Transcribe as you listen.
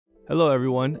Hello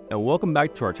everyone, and welcome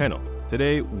back to our channel.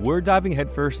 Today, we're diving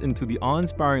headfirst into the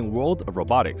awe-inspiring world of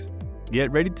robotics.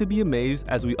 Get ready to be amazed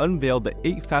as we unveil the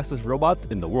 8 fastest robots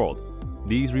in the world.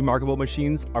 These remarkable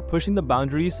machines are pushing the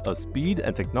boundaries of speed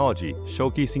and technology,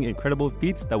 showcasing incredible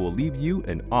feats that will leave you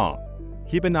in awe.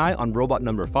 Keep an eye on robot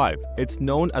number 5. It's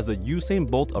known as the Usain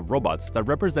Bolt of robots that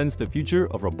represents the future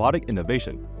of robotic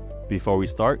innovation. Before we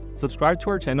start, subscribe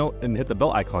to our channel and hit the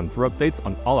bell icon for updates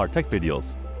on all our tech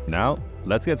videos. Now,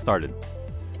 let's get started.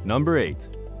 Number 8.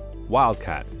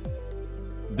 Wildcat.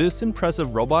 This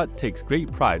impressive robot takes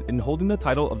great pride in holding the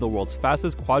title of the world's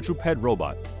fastest quadruped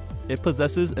robot. It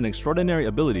possesses an extraordinary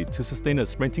ability to sustain a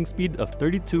sprinting speed of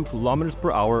 32 km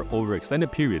per hour over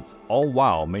extended periods, all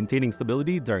while maintaining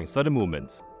stability during sudden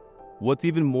movements. What's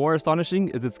even more astonishing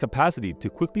is its capacity to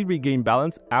quickly regain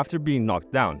balance after being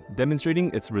knocked down,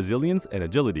 demonstrating its resilience and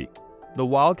agility. The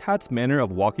Wildcat's manner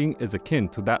of walking is akin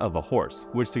to that of a horse,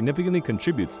 which significantly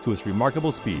contributes to its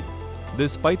remarkable speed.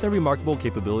 Despite their remarkable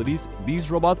capabilities, these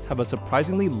robots have a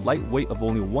surprisingly light weight of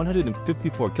only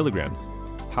 154 kilograms.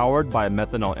 Powered by a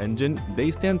methanol engine,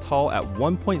 they stand tall at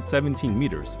 1.17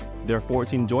 meters. Their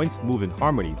 14 joints move in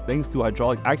harmony thanks to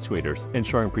hydraulic actuators,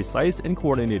 ensuring precise and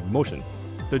coordinated motion.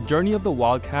 The journey of the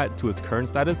Wildcat to its current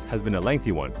status has been a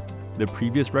lengthy one. The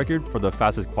previous record for the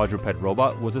fastest quadruped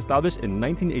robot was established in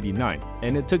 1989,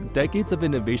 and it took decades of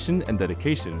innovation and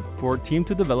dedication for a team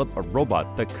to develop a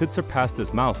robot that could surpass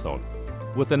this milestone.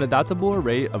 With an adaptable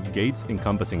array of gaits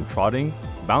encompassing trotting,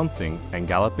 bouncing, and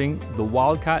galloping, the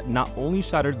Wildcat not only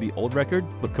shattered the old record,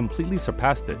 but completely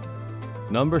surpassed it.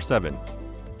 Number 7.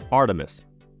 Artemis.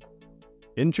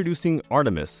 Introducing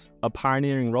Artemis, a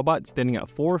pioneering robot standing at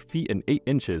 4 feet and 8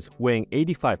 inches, weighing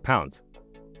 85 pounds.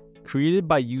 Created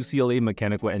by UCLA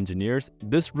mechanical engineers,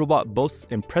 this robot boasts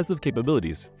impressive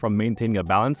capabilities, from maintaining a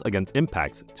balance against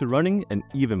impacts to running and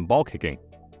even ball kicking.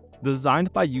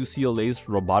 Designed by UCLA's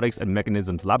Robotics and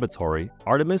Mechanisms Laboratory,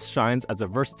 Artemis shines as a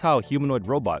versatile humanoid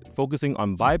robot focusing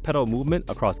on bipedal movement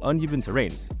across uneven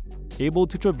terrains. Able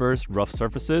to traverse rough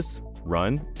surfaces,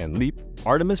 run, and leap,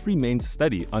 Artemis remains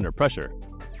steady under pressure.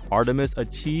 Artemis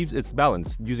achieves its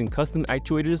balance using custom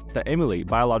actuators that emulate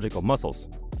biological muscles.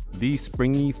 These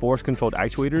springy, force-controlled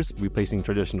actuators, replacing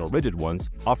traditional rigid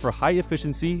ones, offer high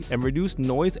efficiency and reduce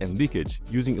noise and leakage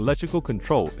using electrical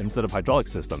control instead of hydraulic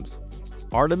systems.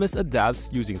 Artemis adapts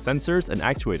using sensors and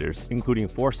actuators, including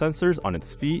force sensors on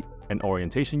its feet, an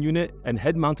orientation unit, and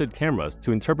head-mounted cameras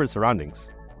to interpret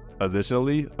surroundings.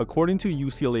 Additionally, according to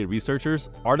UCLA researchers,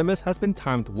 Artemis has been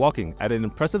timed walking at an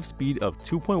impressive speed of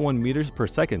 2.1 meters per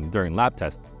second during lab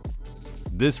tests.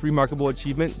 This remarkable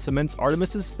achievement cements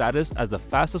Artemis's status as the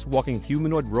fastest walking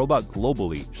humanoid robot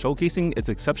globally, showcasing its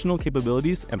exceptional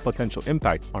capabilities and potential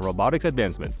impact on robotics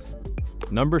advancements.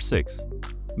 Number 6.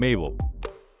 Mabel.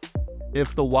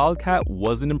 If the Wildcat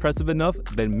wasn't impressive enough,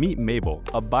 then meet Mabel,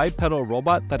 a bipedal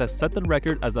robot that has set the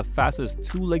record as the fastest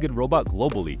two-legged robot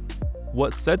globally.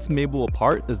 What sets Mabel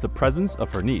apart is the presence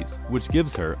of her knees, which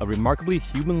gives her a remarkably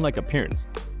human-like appearance.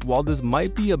 While this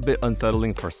might be a bit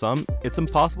unsettling for some, it's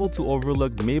impossible to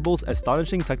overlook Mabel's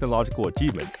astonishing technological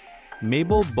achievements.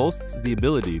 Mabel boasts the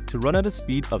ability to run at a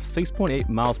speed of 6.8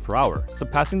 miles per hour,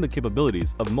 surpassing the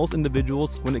capabilities of most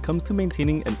individuals when it comes to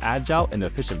maintaining an agile and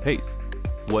efficient pace.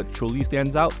 What truly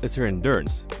stands out is her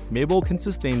endurance. Mabel can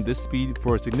sustain this speed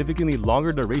for a significantly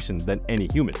longer duration than any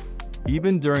human.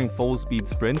 Even during full-speed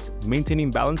sprints,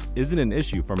 maintaining balance isn't an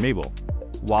issue for Mabel.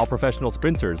 While professional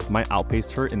sprinters might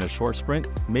outpace her in a short sprint,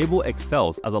 Mabel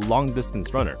excels as a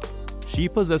long-distance runner. She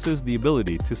possesses the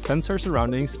ability to sense her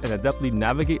surroundings and adeptly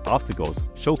navigate obstacles,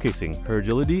 showcasing her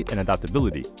agility and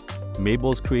adaptability.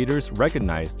 Mabel's creators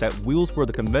recognized that wheels were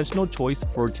the conventional choice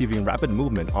for achieving rapid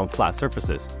movement on flat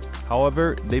surfaces.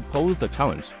 However, they posed a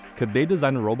challenge. Could they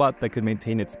design a robot that could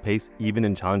maintain its pace even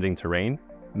in challenging terrain?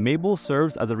 Mabel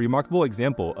serves as a remarkable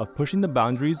example of pushing the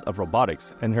boundaries of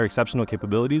robotics, and her exceptional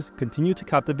capabilities continue to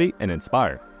captivate and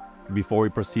inspire. Before we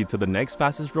proceed to the next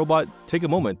fastest robot, take a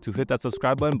moment to hit that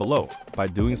subscribe button below. By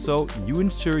doing so, you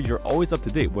ensure you're always up to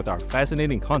date with our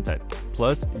fascinating content.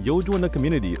 Plus, you'll join a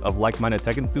community of like-minded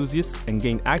tech enthusiasts and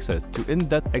gain access to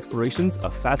in-depth explorations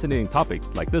of fascinating topics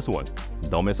like this one.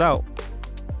 Don't miss out!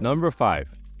 Number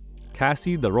 5.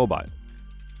 Cassie the Robot.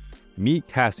 Meet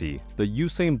Cassie, the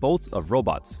Usain Bolt of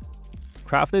robots.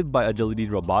 Crafted by Agility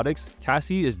Robotics,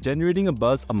 Cassie is generating a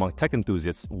buzz among tech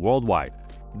enthusiasts worldwide.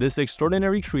 This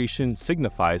extraordinary creation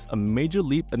signifies a major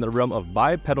leap in the realm of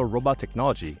bipedal robot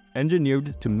technology,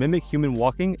 engineered to mimic human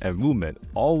walking and movement,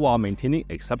 all while maintaining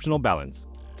exceptional balance.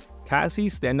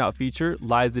 Cassie's standout feature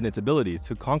lies in its ability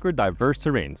to conquer diverse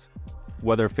terrains.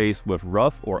 Whether faced with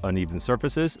rough or uneven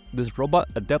surfaces, this robot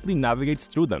adeptly navigates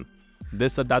through them.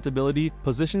 This adaptability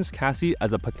positions Cassie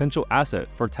as a potential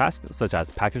asset for tasks such as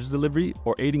package delivery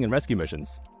or aiding in rescue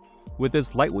missions. With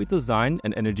its lightweight design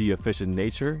and energy-efficient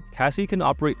nature, Cassie can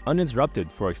operate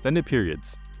uninterrupted for extended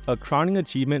periods. A crowning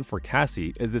achievement for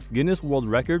Cassie is its Guinness World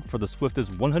Record for the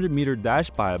swiftest 100-meter dash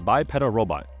by a bipedal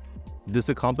robot. This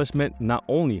accomplishment not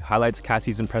only highlights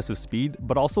Cassie's impressive speed,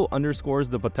 but also underscores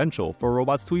the potential for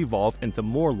robots to evolve into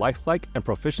more lifelike and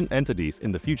proficient entities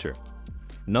in the future.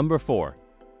 Number 4.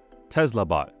 Tesla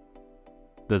Bot.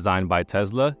 Designed by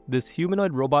Tesla, this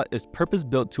humanoid robot is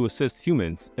purpose-built to assist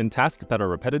humans in tasks that are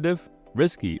repetitive,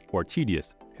 risky, or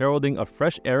tedious, heralding a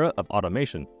fresh era of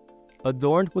automation.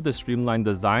 Adorned with a streamlined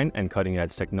design and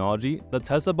cutting-edge technology, the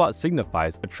Tesla Bot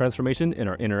signifies a transformation in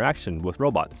our interaction with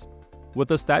robots.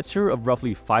 With a stature of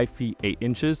roughly 5 feet 8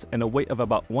 inches and a weight of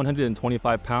about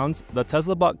 125 pounds, the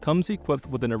Tesla Bot comes equipped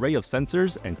with an array of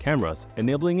sensors and cameras,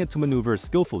 enabling it to maneuver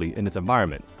skillfully in its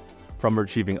environment. From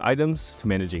retrieving items to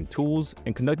managing tools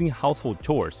and conducting household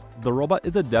chores, the robot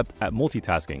is adept at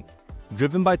multitasking.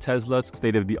 Driven by Tesla's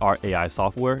state-of-the-art AI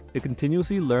software, it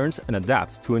continuously learns and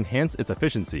adapts to enhance its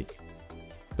efficiency.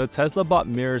 The Tesla Bot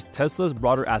mirrors Tesla's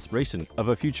broader aspiration of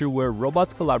a future where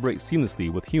robots collaborate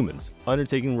seamlessly with humans,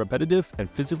 undertaking repetitive and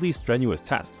physically strenuous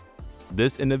tasks.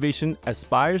 This innovation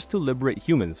aspires to liberate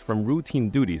humans from routine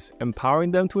duties,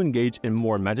 empowering them to engage in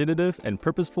more imaginative and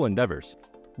purposeful endeavors.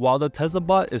 While the Tesla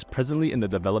Bot is presently in the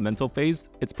developmental phase,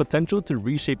 its potential to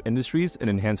reshape industries and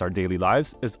enhance our daily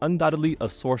lives is undoubtedly a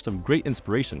source of great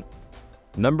inspiration.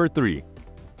 Number 3.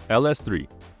 LS3.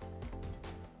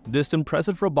 This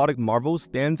impressive robotic marvel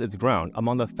stands its ground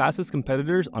among the fastest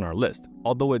competitors on our list,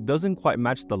 although it doesn't quite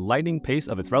match the lightning pace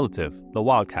of its relative, the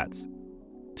Wildcats.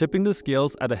 Tipping the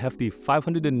scales at a hefty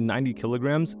 590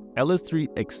 kilograms, LS3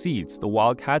 exceeds the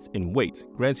Wildcats in weight,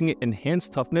 granting it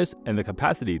enhanced toughness and the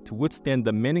capacity to withstand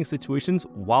demanding situations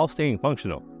while staying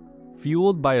functional.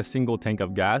 Fueled by a single tank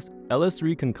of gas,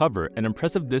 LS3 can cover an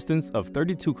impressive distance of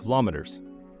 32 kilometers.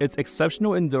 Its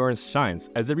exceptional endurance shines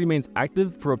as it remains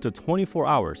active for up to 24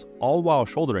 hours, all while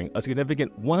shouldering a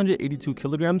significant 182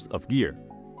 kilograms of gear.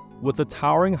 With a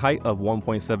towering height of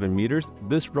 1.7 meters,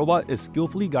 this robot is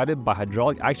skillfully guided by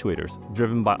hydraulic actuators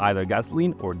driven by either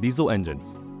gasoline or diesel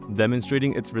engines.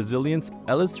 Demonstrating its resilience,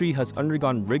 LS3 has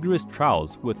undergone rigorous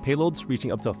trials with payloads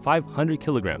reaching up to 500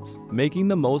 kilograms, making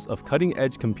the most of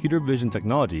cutting-edge computer vision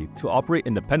technology to operate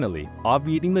independently,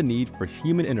 obviating the need for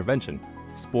human intervention.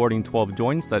 Sporting 12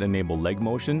 joints that enable leg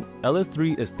motion,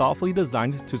 LS3 is thoughtfully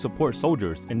designed to support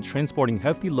soldiers in transporting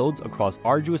hefty loads across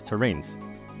arduous terrains.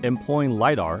 Employing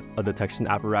LiDAR, a detection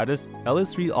apparatus,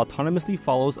 LS3 autonomously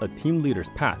follows a team leader's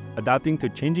path, adapting to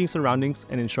changing surroundings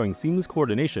and ensuring seamless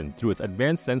coordination through its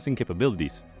advanced sensing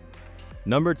capabilities.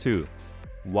 Number 2.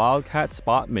 Wildcat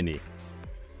Spot Mini.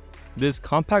 This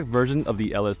compact version of the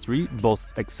LS3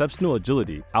 boasts exceptional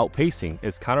agility, outpacing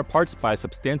its counterparts by a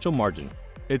substantial margin.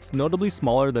 It's notably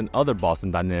smaller than other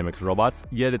Boston Dynamics robots,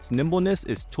 yet its nimbleness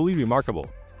is truly remarkable.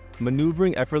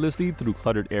 Maneuvering effortlessly through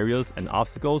cluttered areas and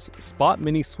obstacles, Spot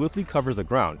Mini swiftly covers the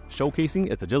ground,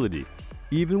 showcasing its agility.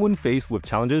 Even when faced with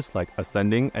challenges like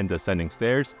ascending and descending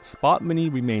stairs, Spot Mini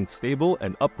remains stable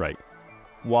and upright.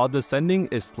 While descending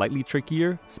is slightly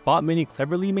trickier, Spot Mini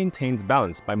cleverly maintains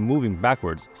balance by moving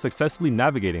backwards, successfully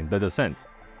navigating the descent.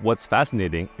 What's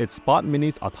fascinating is Spot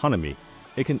Mini's autonomy.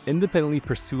 It can independently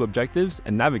pursue objectives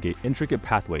and navigate intricate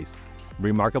pathways.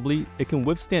 Remarkably, it can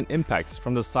withstand impacts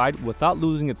from the side without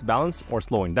losing its balance or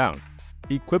slowing down.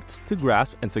 Equipped to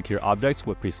grasp and secure objects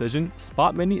with precision,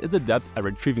 Spot Mini is adept at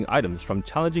retrieving items from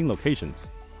challenging locations.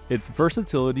 Its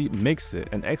versatility makes it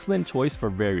an excellent choice for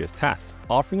various tasks,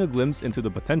 offering a glimpse into the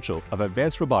potential of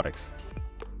advanced robotics.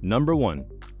 Number 1.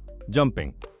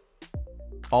 Jumping.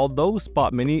 Although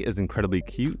Spot Mini is incredibly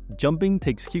cute, jumping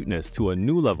takes cuteness to a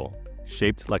new level.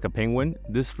 Shaped like a penguin,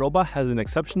 this robot has an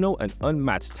exceptional and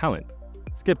unmatched talent: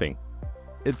 skipping.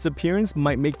 Its appearance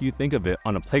might make you think of it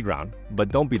on a playground, but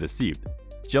don't be deceived.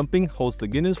 Jumping holds the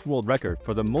Guinness World Record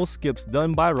for the most skips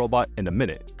done by a robot in a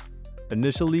minute.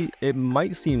 Initially, it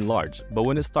might seem large, but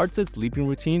when it starts its leaping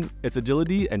routine, its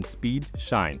agility and speed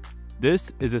shine.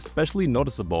 This is especially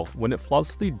noticeable when it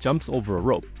flawlessly jumps over a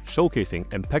rope,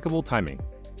 showcasing impeccable timing.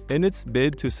 In its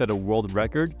bid to set a world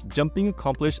record, Jumping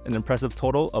accomplished an impressive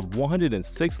total of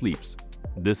 106 leaps.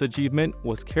 This achievement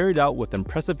was carried out with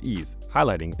impressive ease,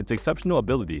 highlighting its exceptional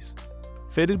abilities.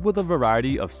 Fitted with a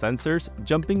variety of sensors,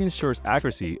 Jumping ensures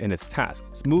accuracy in its task,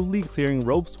 smoothly clearing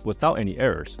ropes without any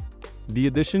errors. The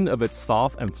addition of its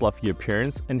soft and fluffy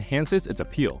appearance enhances its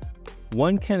appeal.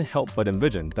 One can't help but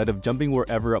envision that if Jumping were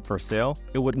ever up for sale,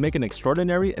 it would make an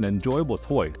extraordinary and enjoyable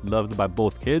toy loved by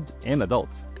both kids and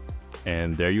adults.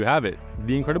 And there you have it,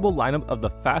 the incredible lineup of the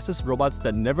fastest robots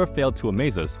that never fail to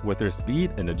amaze us with their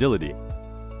speed and agility.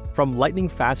 From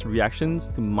lightning-fast reactions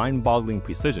to mind-boggling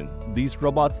precision, these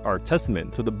robots are a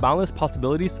testament to the boundless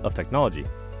possibilities of technology.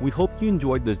 We hope you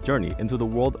enjoyed this journey into the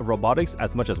world of robotics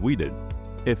as much as we did.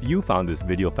 If you found this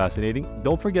video fascinating,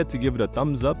 don't forget to give it a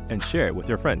thumbs up and share it with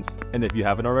your friends. And if you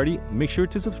haven't already, make sure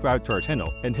to subscribe to our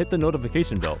channel and hit the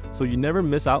notification bell so you never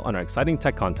miss out on our exciting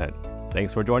tech content.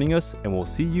 Thanks for joining us, and we'll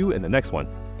see you in the next one.